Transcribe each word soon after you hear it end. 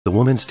The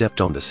woman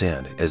stepped on the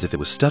sand as if it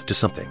was stuck to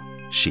something.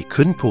 She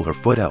couldn't pull her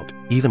foot out,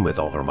 even with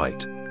all her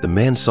might. The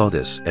man saw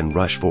this and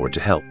rushed forward to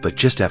help, but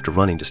just after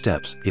running to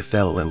steps, he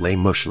fell and lay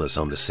motionless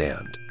on the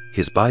sand.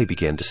 His body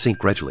began to sink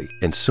gradually,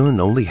 and soon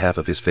only half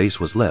of his face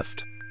was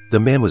left. The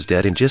man was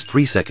dead in just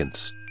 3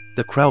 seconds.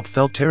 The crowd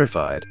felt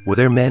terrified. Were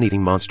there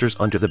man-eating monsters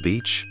under the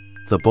beach?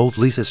 The bold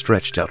Lisa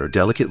stretched out her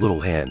delicate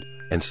little hand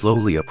and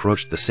slowly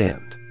approached the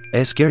sand.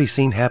 A scary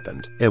scene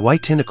happened. A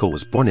white tentacle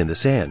was born in the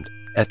sand.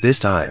 At this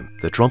time,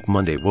 the drunk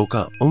Monday woke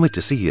up, only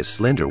to see his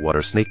slender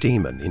water snake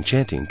demon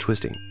enchanting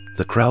twisting.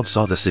 The crowd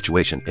saw the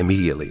situation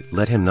immediately,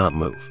 let him not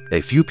move.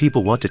 A few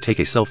people want to take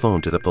a cell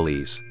phone to the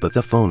police, but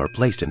the phone are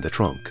placed in the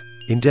trunk.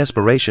 In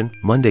desperation,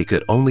 Monday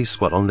could only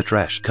squat on the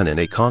trash can in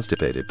a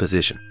constipated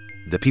position.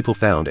 The people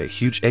found a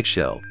huge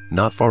eggshell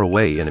not far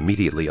away and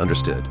immediately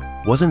understood.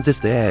 Wasn't this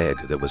the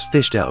egg that was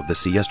fished out of the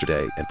sea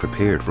yesterday and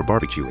prepared for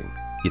barbecuing?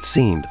 It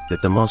seemed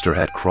that the monster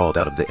had crawled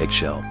out of the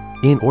eggshell.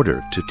 In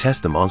order to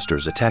test the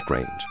monster's attack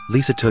range,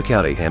 Lisa took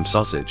out a ham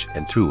sausage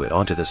and threw it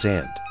onto the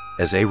sand.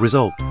 As a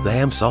result, the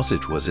ham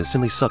sausage was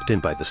instantly sucked in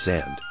by the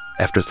sand.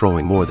 After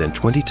throwing more than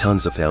 20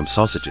 tons of ham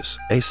sausages,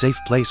 a safe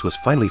place was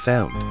finally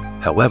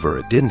found. However,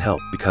 it didn't help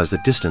because the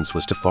distance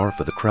was too far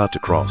for the crowd to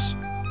cross.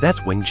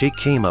 That's when Jake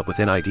came up with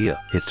an idea.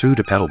 He threw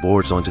the paddle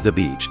boards onto the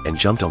beach and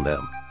jumped on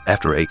them.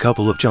 After a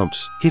couple of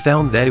jumps, he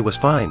found that it was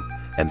fine,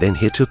 and then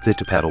he took the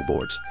 2 paddle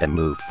boards and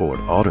moved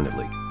forward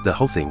alternately. The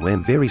whole thing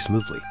went very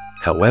smoothly.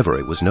 However,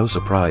 it was no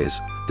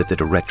surprise that the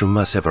director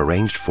must have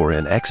arranged for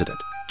an accident.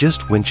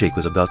 Just when Jake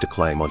was about to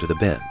climb onto the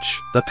bench,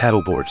 the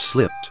paddleboard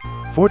slipped.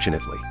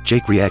 Fortunately,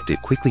 Jake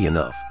reacted quickly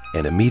enough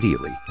and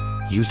immediately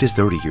used his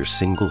 30-year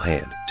single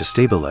hand to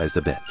stabilize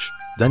the bench.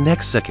 The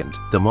next second,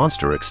 the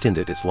monster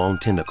extended its long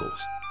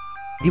tentacles.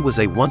 It was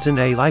a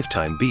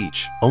once-in-a-lifetime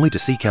beach, only to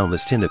see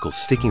countless tentacles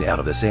sticking out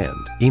of the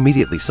sand,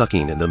 immediately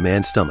sucking in the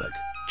man's stomach.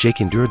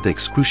 Jake endured the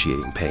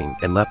excruciating pain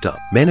and leapt up,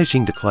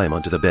 managing to climb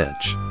onto the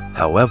bench.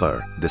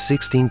 However, the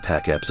 16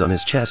 pack abs on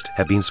his chest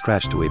had been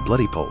scratched to a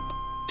bloody pulp.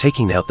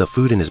 Taking out the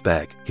food in his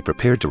bag, he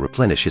prepared to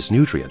replenish his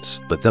nutrients,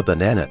 but the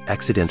banana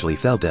accidentally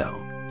fell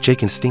down.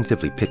 Jake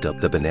instinctively picked up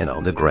the banana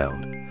on the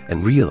ground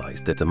and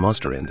realized that the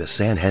monster in the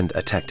sand had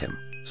attacked him.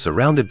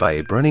 Surrounded by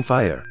a burning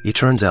fire, it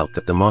turns out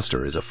that the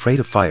monster is afraid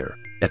of fire.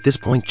 At this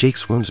point,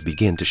 Jake's wounds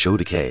begin to show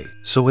decay,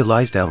 so he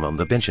lies down on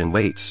the bench and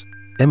waits.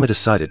 Emma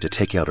decided to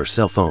take out her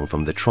cell phone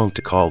from the trunk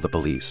to call the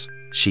police.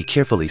 She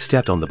carefully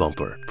stepped on the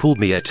bumper, pulled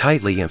Mia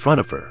tightly in front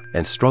of her,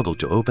 and struggled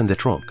to open the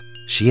trunk.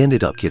 She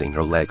ended up getting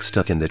her legs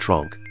stuck in the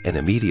trunk and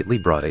immediately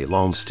brought a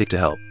long stick to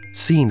help.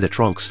 Seeing the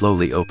trunk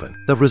slowly open,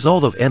 the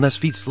result of Emma's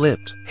feet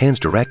slipped, hands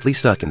directly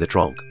stuck in the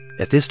trunk.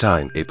 At this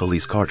time, a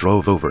police car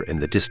drove over in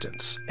the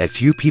distance. A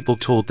few people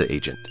told the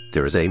agent,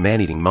 "There is a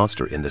man-eating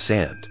monster in the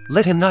sand.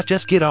 Let him not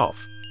just get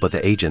off." But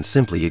the agent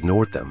simply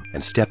ignored them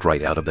and stepped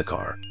right out of the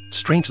car.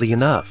 Strangely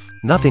enough,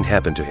 nothing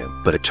happened to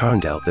him, but it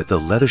turned out that the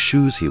leather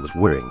shoes he was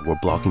wearing were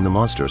blocking the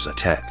monster's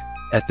attack.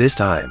 At this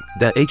time,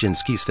 the agent's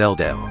skis fell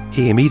down.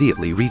 He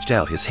immediately reached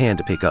out his hand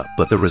to pick up,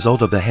 but the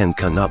result of the hand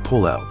could not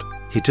pull out.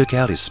 He took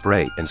out his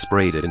spray and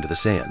sprayed it into the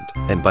sand,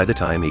 and by the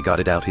time he got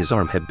it out, his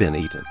arm had been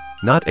eaten.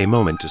 Not a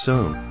moment too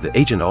soon, the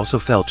agent also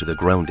fell to the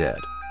ground dead.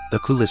 The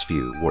clueless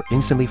few were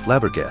instantly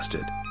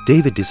flabbergasted.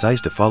 David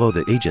decides to follow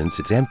the agent's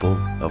example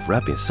of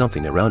wrapping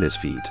something around his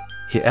feet.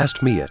 He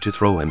asked Mia to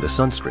throw him the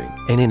sunscreen,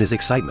 and in his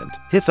excitement,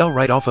 he fell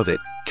right off of it.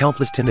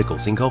 Countless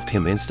tentacles engulfed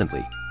him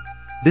instantly.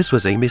 This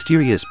was a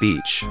mysterious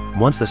beach.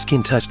 Once the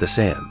skin touched the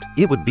sand,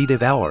 it would be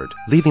devoured,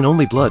 leaving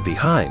only blood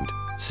behind.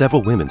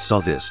 Several women saw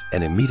this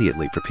and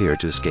immediately prepared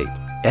to escape.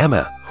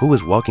 Emma, who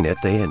was walking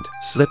at the end,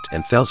 slipped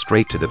and fell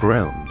straight to the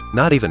ground.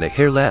 Not even a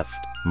hair left.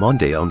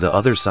 Monday on the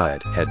other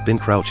side had been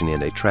crouching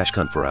in a trash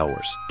can for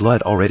hours,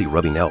 blood already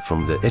rubbing out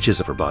from the edges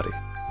of her body.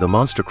 The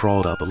monster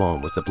crawled up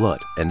along with the blood,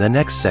 and the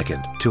next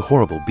second, 2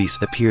 horrible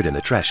beasts appeared in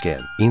the trash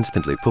can,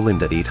 instantly pulling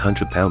the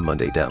 800-pound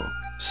Monday down.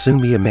 Soon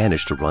Mia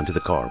managed to run to the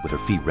car with her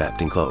feet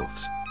wrapped in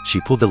clothes.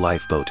 She pulled the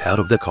lifeboat out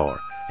of the car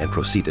and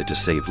proceeded to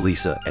save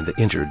Lisa and the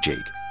injured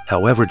Jake.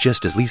 However,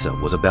 just as Lisa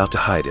was about to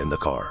hide in the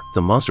car,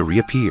 the monster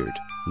reappeared.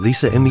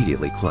 Lisa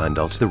immediately climbed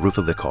onto the roof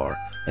of the car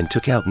and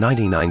took out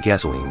 99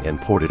 gasoline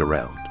and poured it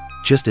around.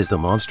 Just as the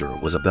monster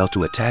was about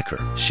to attack her,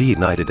 she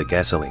ignited the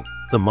gasoline.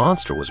 The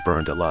monster was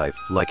burned alive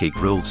like a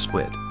grilled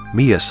squid.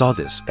 Mia saw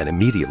this and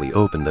immediately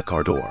opened the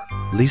car door.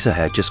 Lisa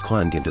had just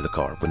climbed into the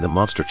car when the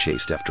monster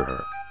chased after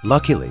her.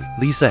 Luckily,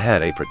 Lisa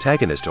had a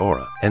protagonist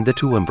aura, and the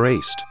two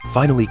embraced,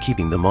 finally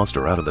keeping the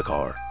monster out of the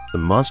car. The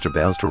monster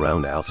bounced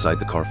around outside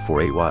the car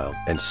for a while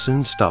and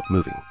soon stopped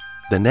moving.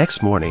 The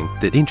next morning,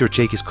 the injured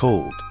Jake is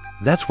cold.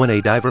 That's when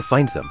a diver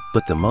finds them,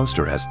 but the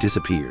monster has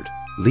disappeared.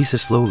 Lisa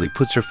slowly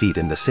puts her feet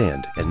in the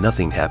sand and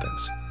nothing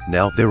happens.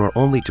 Now there are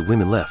only 2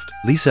 women left,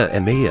 Lisa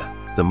and Mia.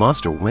 The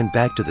monster went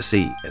back to the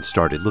sea and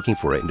started looking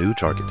for a new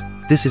target.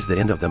 This is the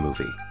end of the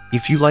movie.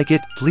 If you like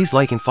it, please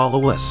like and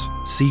follow us.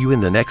 See you in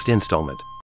the next installment.